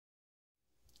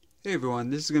Hey everyone,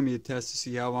 this is going to be a test to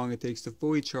see how long it takes to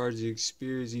fully charge the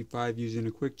Xperia Z5 using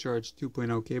a quick charge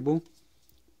 2.0 cable.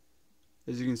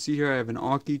 As you can see here, I have an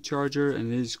Aki charger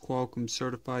and it is Qualcomm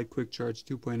certified quick charge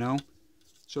 2.0.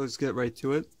 So let's get right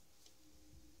to it.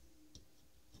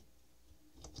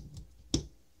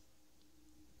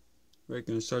 We're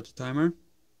going to start the timer.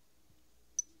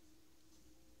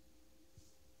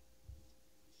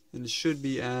 And it should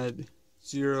be at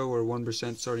 0 or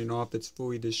 1% starting off. It's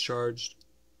fully discharged.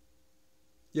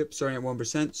 Yep, starting at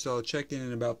 1%, so I'll check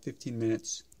in about 15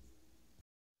 minutes.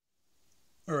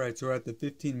 Alright, so we're at the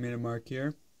 15-minute mark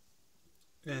here.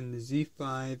 And the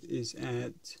Z5 is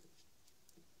at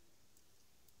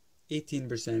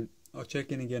 18%. I'll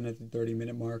check in again at the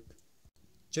 30-minute mark.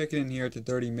 Check in here at the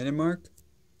 30-minute mark.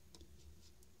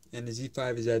 And the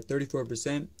Z5 is at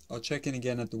 34%. I'll check in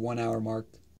again at the 1 hour mark.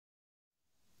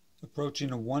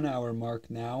 Approaching a 1 hour mark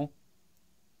now.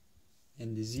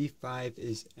 And the Z5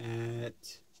 is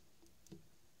at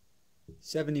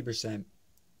 70%.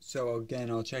 So again,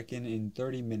 I'll check in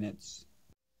 30 minutes.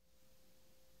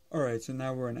 Alright, so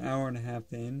now we're an hour and a half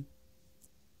in.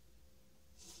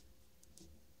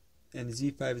 And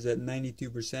the Z5 is at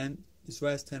 92%. This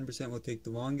last 10% will take the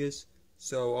longest.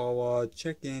 So I'll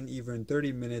check in either in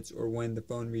 30 minutes or when the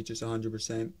phone reaches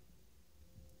 100%.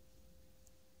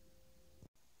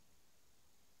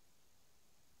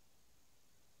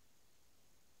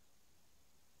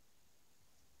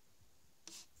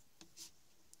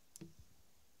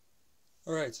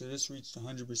 Alright, so this reached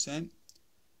 100%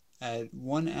 at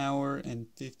 1 hour and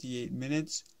 58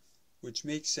 minutes, which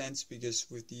makes sense because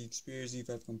with the Xperia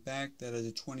Z5 Compact, that has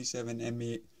a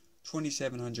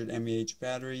 2700 mAh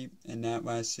battery, and that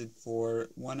lasted for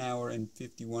 1 hour and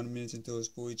 51 minutes until it's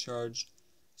fully charged.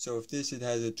 So if this, it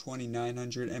has a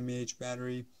 2900 mAh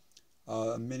battery,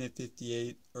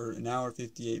 an hour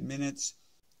 58 minutes.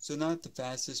 So not the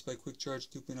fastest by Quick Charge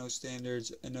 2.0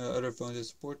 standards. I know other phones that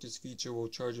support this feature will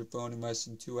charge your phone in less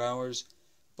than 2 hours.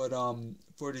 But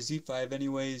for the Z5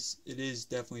 anyways, it is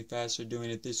definitely faster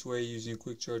doing it this way using a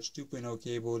Quick Charge 2.0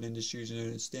 cable than just using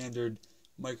a standard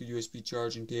micro USB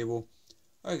charging cable.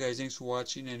 Alright guys, thanks for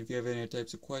watching, and if you have any other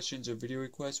types of questions or video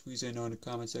requests, please let me know in the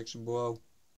comment section below.